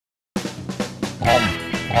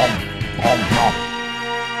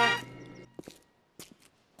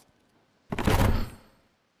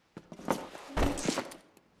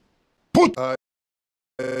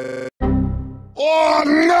Oh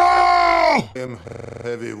no! I'm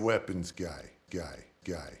heavy weapons guy.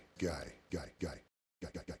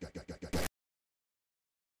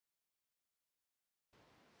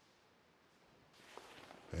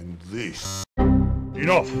 And this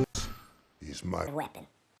Enough is my weapon.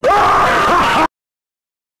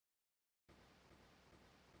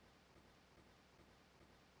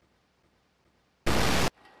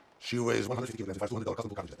 She weighs 150 kilograms, $200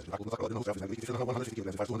 custom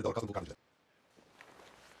cartridge.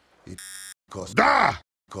 It costs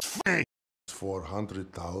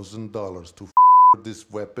 $400,000 to this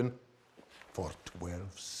weapon for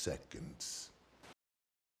 12 seconds.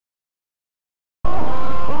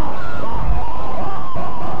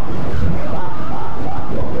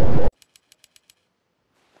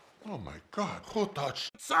 Oh my God, who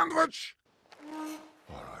touched sandwich?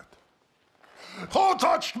 All right. Who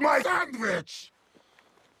touched my sandwich?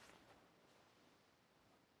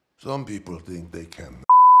 Some people think they can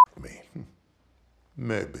me.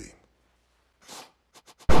 Maybe.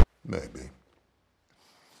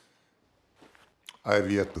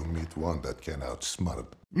 I've yet to meet one that can outsmart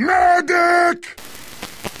Medic!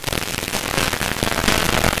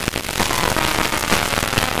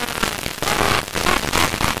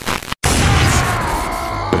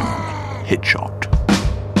 Headshot.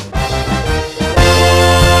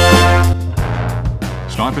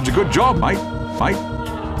 Sniping's a good job, mate.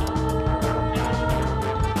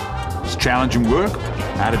 It's challenging work,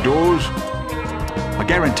 out of doors. I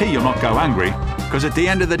guarantee you'll not go hungry, because at the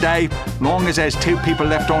end of the day, long as there's 2 people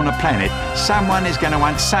left on the planet, someone is going to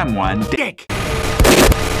want someone dick.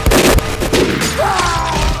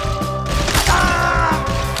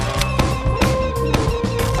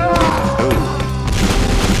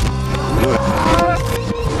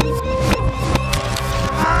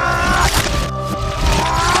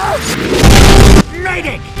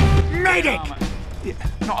 Medic! Yeah,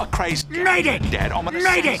 not a crazy Medic! Dad, I'm an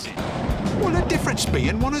Medic! assassin. Well, the difference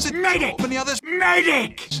being one is a Medic! job and the other's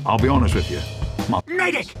Medic! I'll be honest with you. My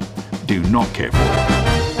Medic! do not care for it.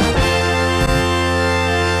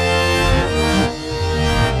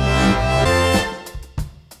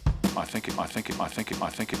 I think it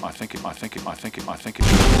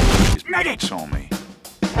Medic! saw me.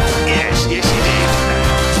 Yes, it is.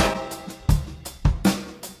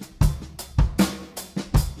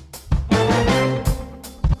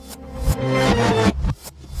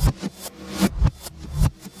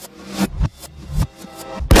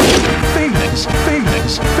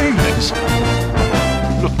 Feelings.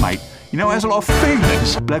 Look, mate, you know there's a lot of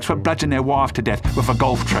feelings. Blokes were bludgeon their wife to death with a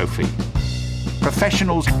golf trophy.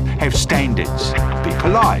 Professionals have standards. Be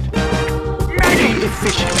polite. Medic! Be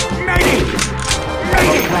efficient. Medic!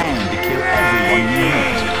 Have a plan to kill everyone you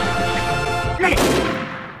meet.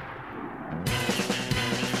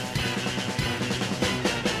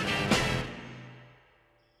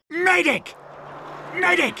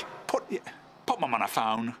 Medic! Put mum on a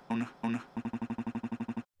phone.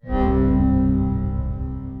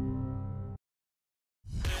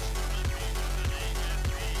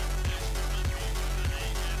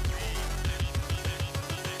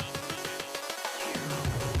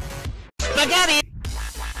 Spaghetti!